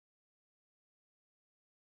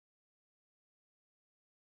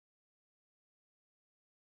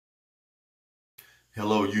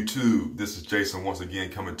Hello YouTube, this is Jason once again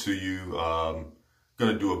coming to you.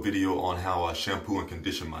 Gonna do a video on how I shampoo and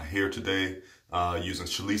condition my hair today using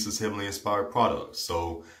Chalises heavily inspired products.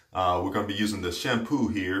 So we're gonna be using the shampoo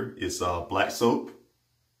here. It's black soap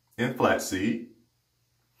and flaxseed.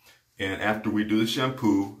 And after we do the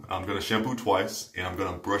shampoo, I'm gonna shampoo twice and I'm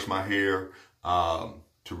gonna brush my hair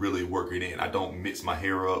to really work it in. I don't mix my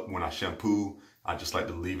hair up when I shampoo. I just like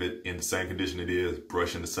to leave it in the same condition it is,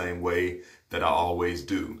 brushing the same way that I always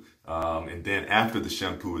do. And then after the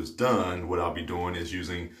shampoo is done, what I'll be doing is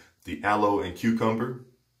using the aloe and cucumber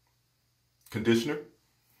conditioner.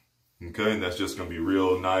 Okay, and that's just gonna be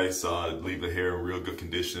real nice, leave the hair in real good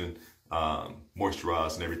condition,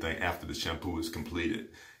 moisturized and everything after the shampoo is completed.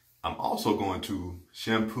 I'm also going to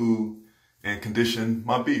shampoo and condition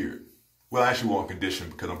my beard. Well, I actually won't condition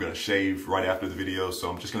because I'm going to shave right after the video, so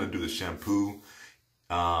I'm just going to do the shampoo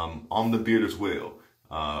on the beard as well.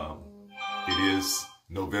 It is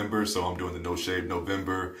November, so I'm doing the No Shave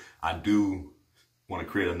November. I do want to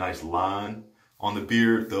create a nice line on the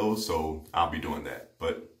beard though, so I'll be doing that.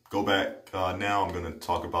 But go back now, I'm going to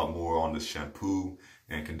talk about more on the shampoo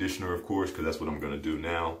and conditioner, of course, because that's what I'm going to do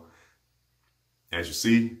now. As you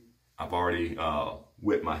see, I've already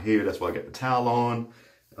wet my hair. That's why I got the towel on.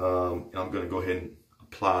 And I'm going to go ahead and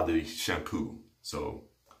apply the shampoo. So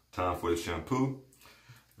time for the shampoo.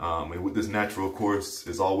 And with this natural, of course,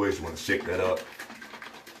 as always, you want to shake that up.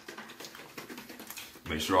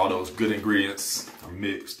 Make sure all those good ingredients are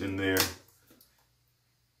mixed in there.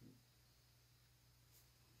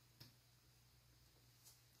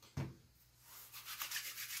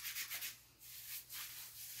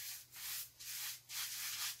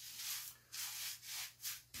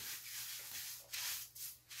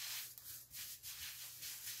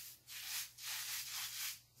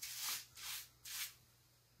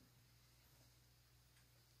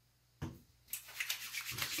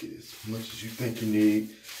 Get as much as you think you need.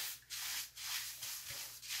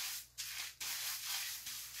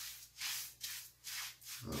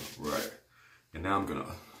 All right, and now I'm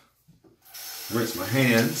gonna rinse my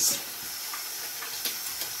hands.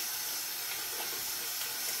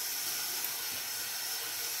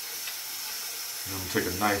 And I'm gonna take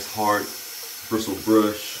a nice hard bristle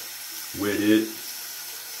brush, wet it.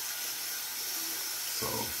 So,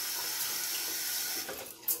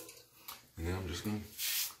 and then I'm just gonna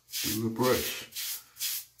do a brush.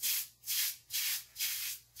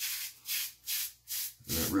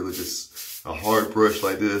 And that really just, a hard brush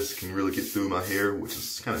like this can really get through my hair, which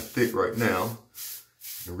is kind of thick right now,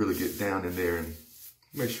 and really get down in there and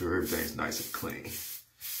make sure everything's nice and clean.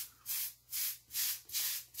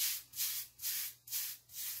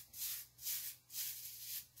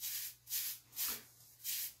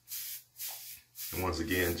 And once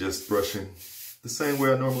again, just brushing the same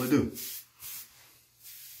way I normally do.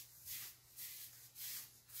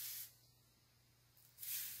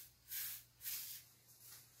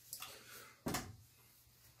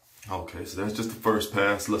 Okay, so that's just the first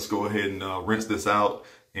pass. Let's go ahead and rinse this out,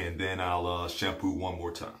 and then I'll shampoo one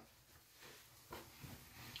more time.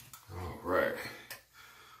 All right.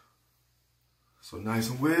 So nice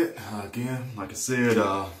and wet. Again, like I said,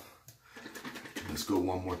 let's go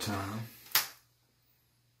one more time.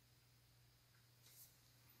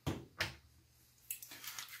 And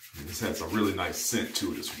this has a really nice scent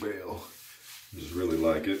to it as well. I just really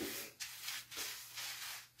like it.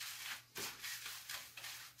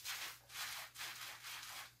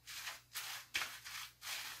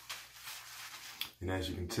 And as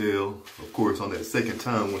you can tell, of course, on that second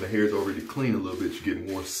time when the hair is already clean a little bit, you get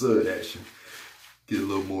more sud action. Get a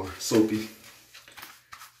little more soapy.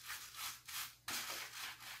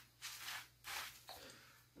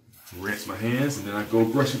 Rinse my hands and then I go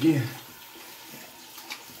brush again.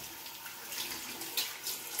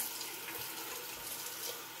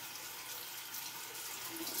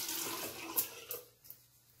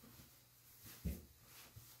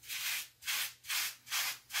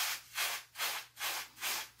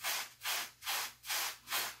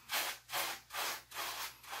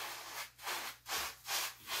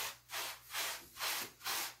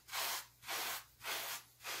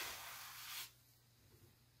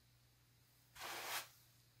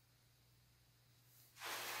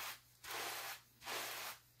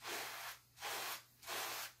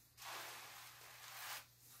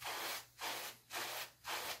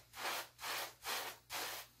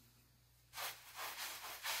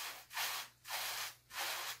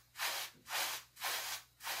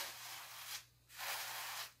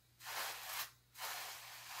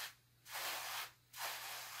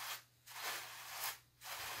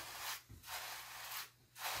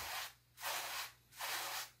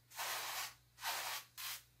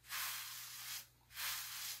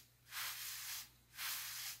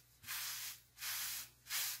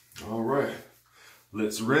 All right,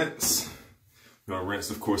 let's rinse. We're gonna rinse,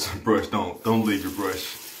 of course, the brush. Don't leave your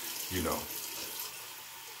brush, you know.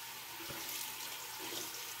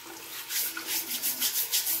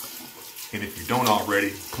 And if you don't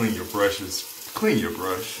already, clean your brushes. Clean your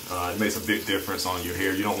brush. It makes a big difference on your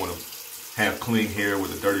hair. You don't want to have clean hair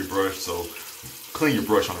with a dirty brush, so clean your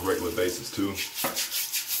brush on a regular basis too.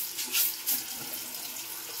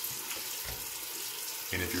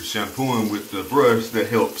 And if you're shampooing with the brush, that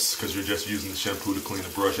helps because you're just using the shampoo to clean the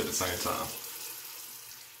brush at the same time.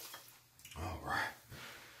 All right,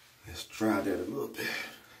 let's dry that a little bit.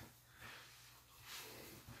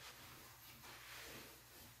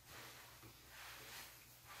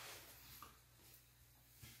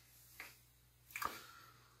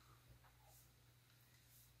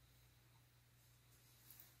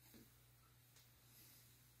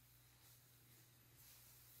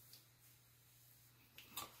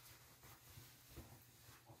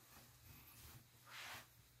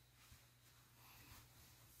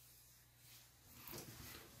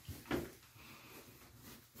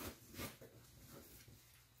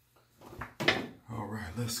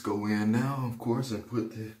 Let's go in now, of course, and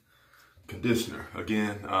put the conditioner.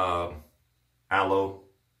 Again, aloe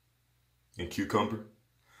and cucumber.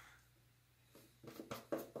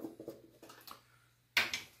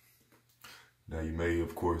 Now you may,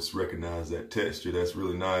 of course, recognize that texture. That's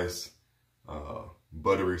really nice,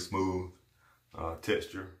 buttery smooth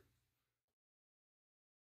texture.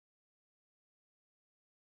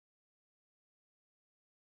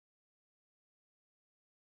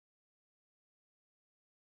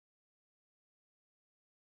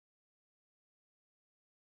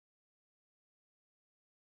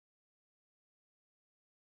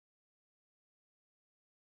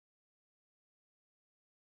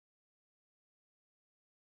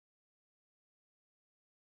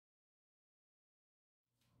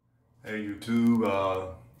 Hey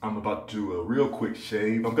YouTube, I'm about to do a real quick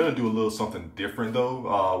shave. I'm gonna do a little something different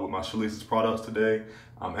though with my Chalises products today.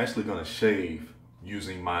 I'm actually gonna shave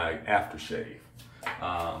using my aftershave.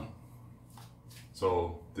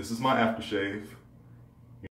 So this is my aftershave.